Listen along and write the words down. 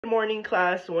morning,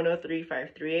 class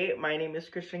 103538. My name is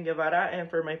Christian Guevara, and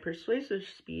for my persuasive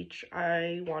speech,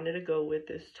 I wanted to go with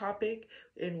this topic,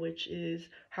 in which is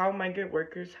how migrant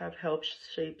workers have helped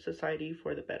shape society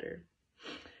for the better.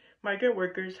 Migrant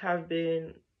workers have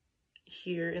been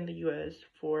here in the US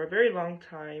for a very long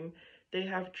time. They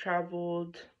have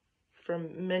traveled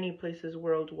from many places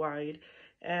worldwide,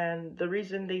 and the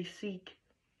reason they seek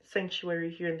sanctuary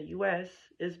here in the US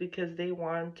is because they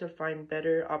want to find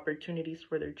better opportunities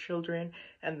for their children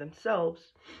and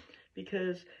themselves,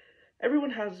 because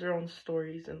everyone has their own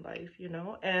stories in life,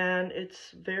 and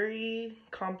it's very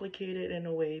complicated in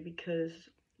a way because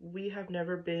we have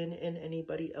never been in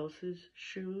anybody else's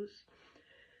shoes.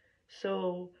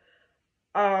 So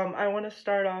I want to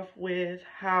start off with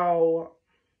how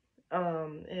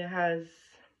it has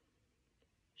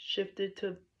shifted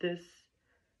to this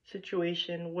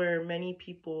situation where many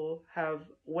people have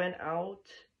went out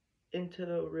into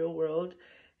the real world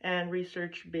and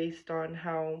research based on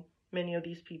how many of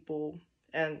these people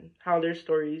and how their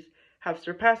stories have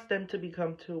surpassed them to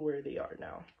become to where they are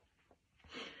now.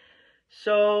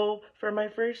 So for my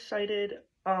first cited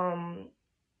form,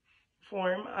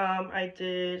 I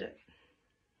did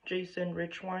Jason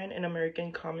Richwine, an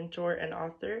American commentator and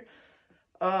author.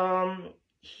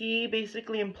 He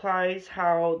basically implies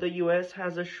how the US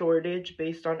has a shortage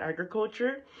based on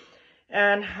agriculture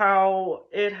and how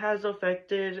it has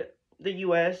affected the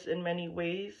US in many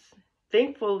ways.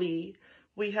 Thankfully,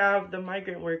 we have the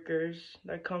migrant workers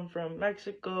that come from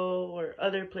Mexico or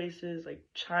other places like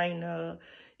China,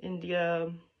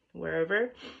 India,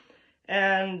 wherever.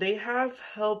 And they have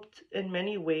helped in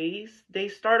many ways. They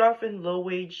start off in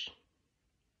low-wage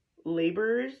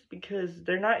laborers because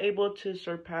they're not able to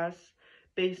surpass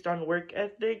based on work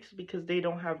ethics because they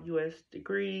don't have US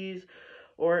degrees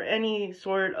or any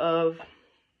sort of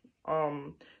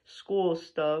school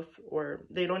stuff, or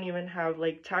they don't even have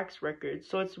like tax records.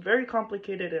 So it's very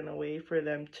complicated in a way for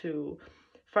them to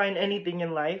find anything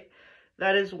in life.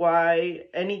 That is why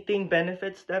anything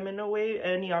benefits them in a way.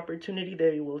 Any opportunity,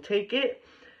 they will take it.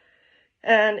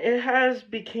 And it has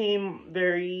become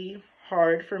very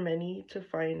hard for many to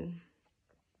find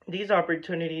these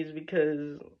opportunities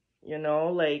because,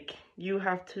 you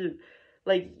have to,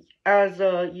 as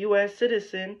a US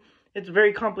citizen, it's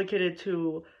very complicated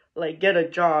to, get a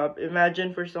job.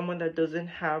 Imagine for someone that doesn't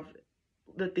have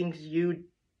the things you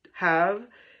have,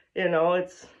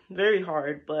 it's very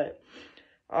hard. But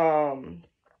then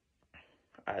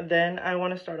I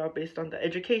want to start off based on the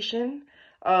education.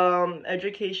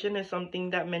 Education is something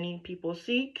that many people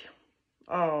seek.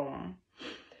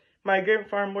 Migrant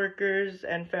farm workers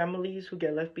and families who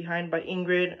get left behind by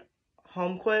Ingrid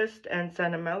Holmquist and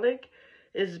Sana Malik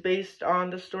is based on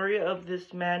the story of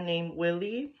this man named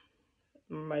Winnie,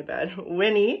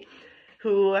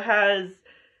 who has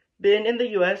been in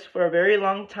the US for a very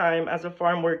long time as a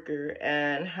farm worker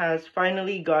and has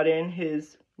finally gotten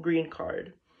his green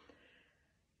card.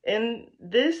 In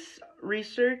this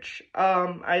research,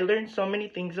 I learned so many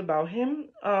things about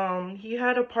him. He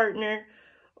had a partner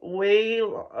way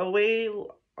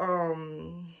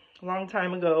long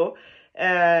time ago,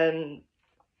 and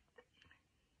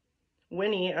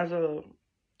Winnie, as a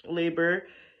laborer,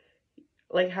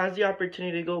 has the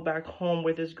opportunity to go back home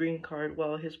with his green card,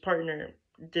 while his partner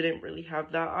didn't really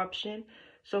have that option.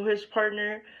 So his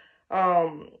partner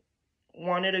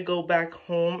wanted to go back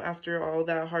home after all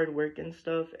that hard work and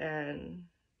stuff, and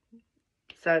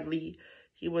sadly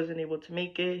he wasn't able to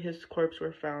make it. His corpse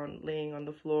were found laying on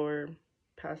the floor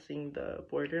passing the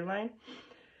borderline.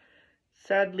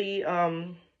 Sadly,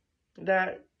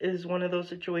 that is one of those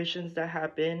situations that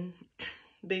happen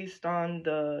based on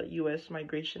the US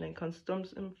Migration and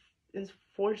Customs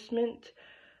Enforcement.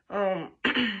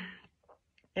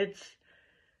 It's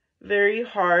very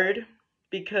hard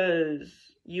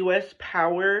because US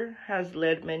power has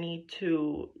led many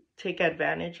to take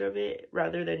advantage of it.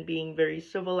 Rather than being very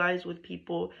civilized with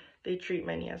people, they treat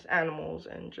many as animals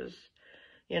and just,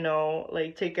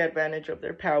 take advantage of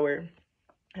their power.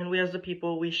 And we as the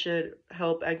people, we should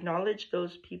help acknowledge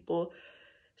those people,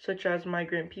 such as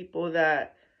migrant people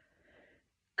that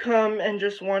come and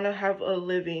just want to have a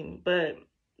living. But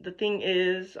the thing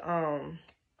is,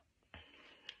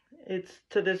 it's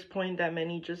to this point that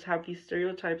many just have these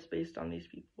stereotypes based on these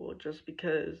people just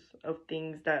because of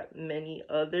things that many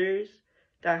others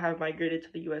that have migrated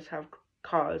to the US have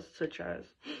caused, such as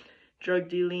drug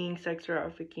dealing, sex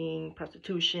trafficking,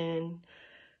 prostitution,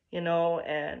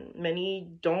 and many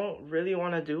don't really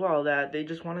want to do all that. They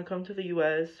just want to come to the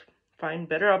US, find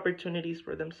better opportunities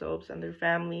for themselves and their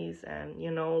families, and,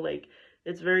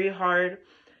 it's very hard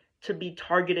to be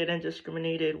targeted and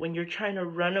discriminated when you're trying to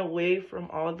run away from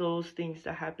all those things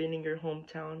that happen in your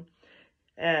hometown.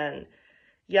 And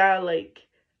yeah, like,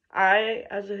 I,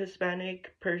 as a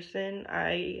Hispanic person,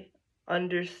 I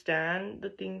understand the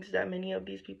things that many of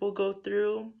these people go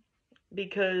through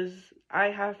because I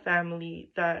have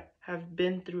family that have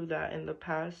been through that in the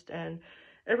past, and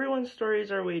everyone's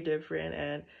stories are way different.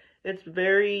 And it's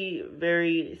very,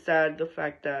 very sad the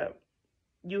fact that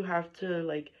you have to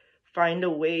like find a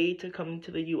way to come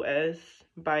to the US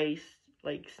by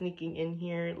like sneaking in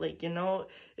here. Like,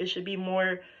 it should be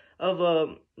more of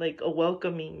a like a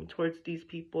welcoming towards these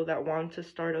people that want to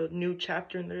start a new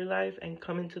chapter in their life and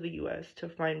come into the US to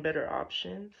find better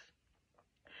options.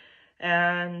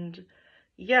 And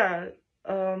yeah,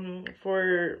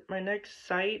 for my next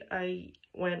site, I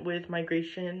went with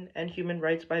Migration and Human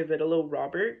Rights by Vitalo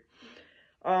Robert.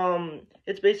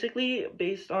 It's basically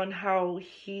based on how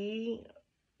he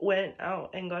went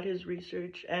out and got his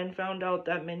research and found out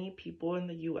that many people in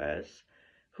the US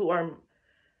who are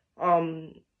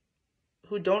um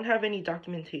who don't have any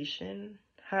documentation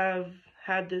have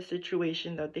had this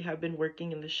situation that they have been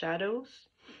working in the shadows.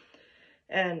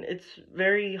 And it's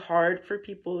very hard for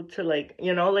people to like,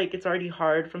 like it's already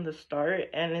hard from the start,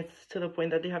 and it's to the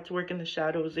point that they have to work in the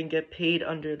shadows and get paid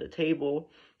under the table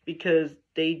because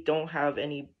they don't have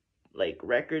any like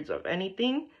records of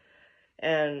anything.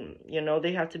 And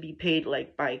they have to be paid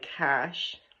like by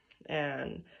cash.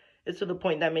 And it's to the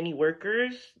point that many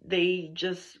workers, they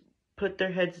just put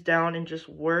their heads down and just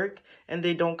work, and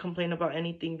they don't complain about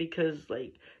anything because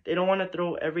like they don't want to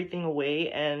throw everything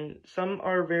away. And some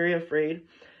are very afraid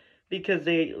because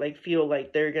they like feel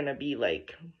like they're gonna be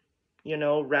like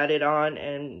ratted on,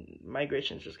 and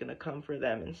migration's just gonna come for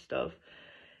them and stuff.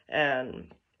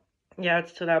 And yeah,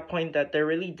 it's to that point that they're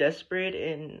really desperate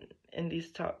in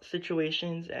these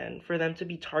situations, and for them to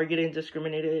be targeted and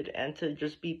discriminated and to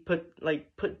just be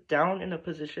put down in a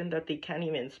position that they can't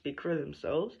even speak for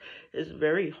themselves is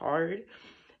very hard.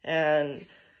 And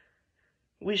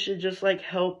we should just like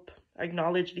help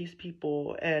acknowledge these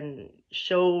people and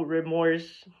show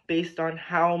remorse based on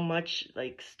how much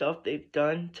like stuff they've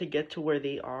done to get to where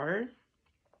they are.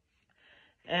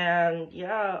 And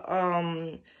yeah,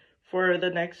 for the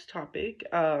next topic,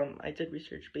 I did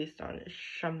research based on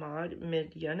Shamad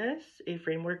Medyanis, a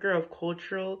frameworker of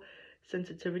cultural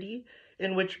sensitivity,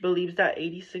 in which believes that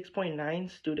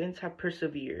 86.9 students have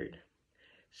persevered.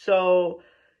 So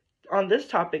on this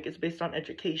topic, it's based on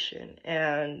education,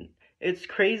 and it's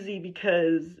crazy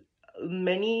because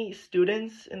many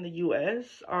students in the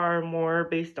US are more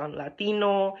based on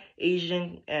Latino,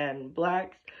 Asian, and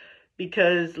Blacks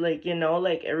because like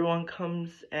like everyone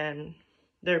comes and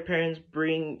their parents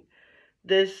bring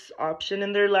this option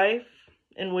in their life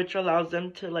in which allows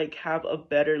them to like have a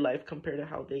better life compared to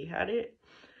how they had it.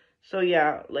 So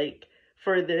yeah, like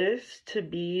for this to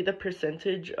be the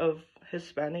percentage of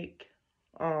Hispanic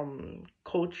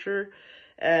culture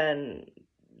and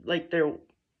like their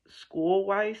school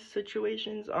wise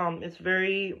situations, it's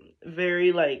very,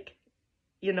 very like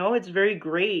it's very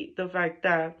great the fact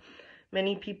that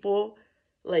many people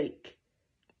like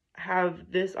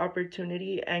have this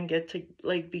opportunity and get to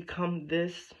like become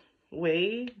this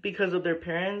way because of their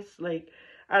parents. Like,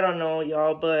 I don't know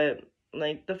y'all, but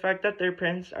like the fact that their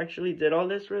parents actually did all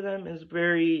this for them is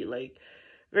very like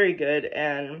very good.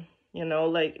 And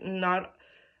like not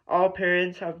all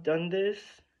parents have done this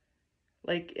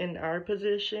like in our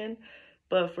position,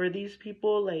 but for these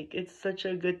people like it's such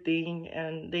a good thing,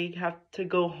 and they have to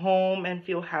go home and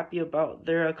feel happy about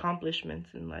their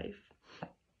accomplishments in life.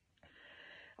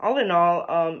 All in all,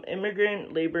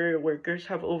 immigrant labor workers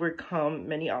have overcome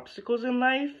many obstacles in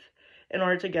life in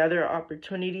order to gather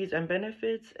opportunities and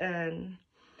benefits. And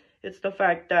it's the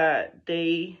fact that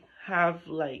they have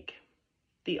like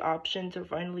the option to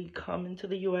finally come into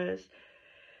the US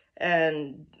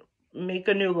and make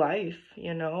a new life,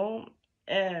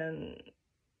 And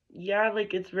yeah,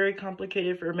 like it's very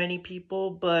complicated for many people,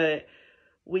 but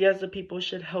we as a people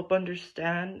should help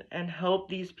understand and help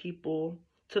these people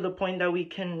to the point that we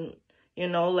can,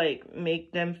 like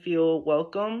make them feel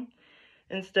welcome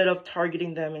instead of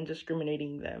targeting them and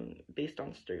discriminating them based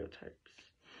on stereotypes.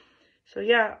 So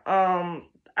yeah,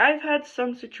 I've had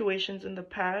some situations in the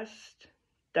past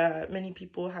that many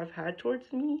people have had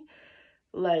towards me.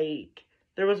 Like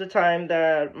there was a time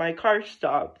that my car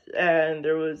stopped and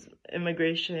there was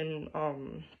immigration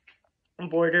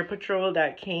border patrol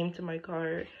that came to my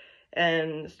car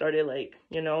and started like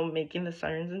making the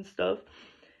sirens and stuff.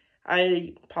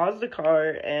 I paused the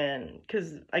car, and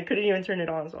because I couldn't even turn it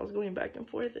on, so I was going back and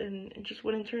forth, and it just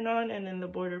wouldn't turn on. And then the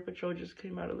border patrol just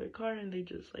came out of their car, and they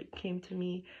just like came to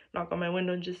me, knock on my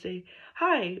window, and just say,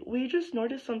 "Hi, we just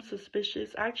noticed some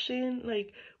suspicious action.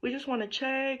 Like, we just want to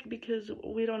check because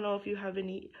we don't know if you have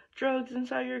any drugs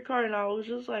inside your car." And I was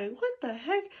just like, "What the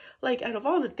heck?" Like, out of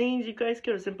all the things, you guys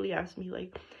could have simply asked me,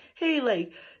 like, "Hey,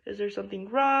 like, is there something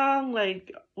wrong?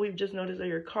 Like, we've just noticed that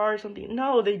your car or something."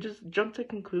 No, they just jump to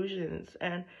conclusions.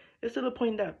 And it's to the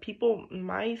point that people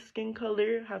my skin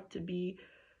color have to be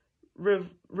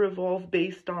revolve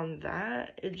based on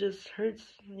that. It just hurts,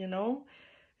 you know?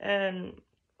 And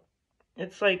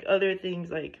it's like other things,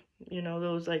 like, you know,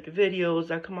 those like videos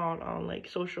that come out on like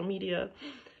social media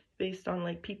based on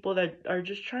like people that are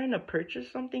just trying to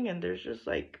purchase something, and there's just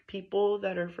like people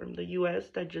that are from the US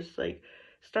that just like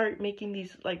start making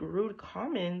these like rude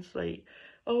comments like,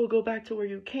 "Oh, go back to where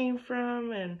you came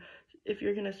from, and if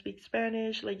you're gonna speak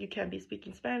Spanish, like, you can't be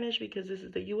speaking Spanish because this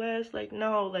is the US." Like,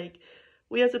 no, like,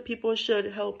 we as a people should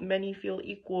help many feel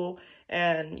equal,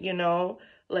 and, you know,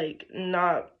 like,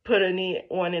 not put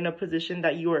anyone in a position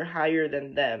that you are higher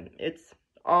than them. It's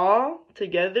all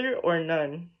together or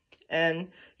none. And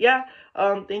yeah,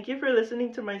 thank you for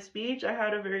listening to my speech. I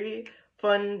had a very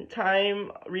fun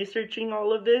time researching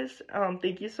all of this.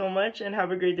 Thank you so much, and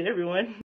have a great day, everyone.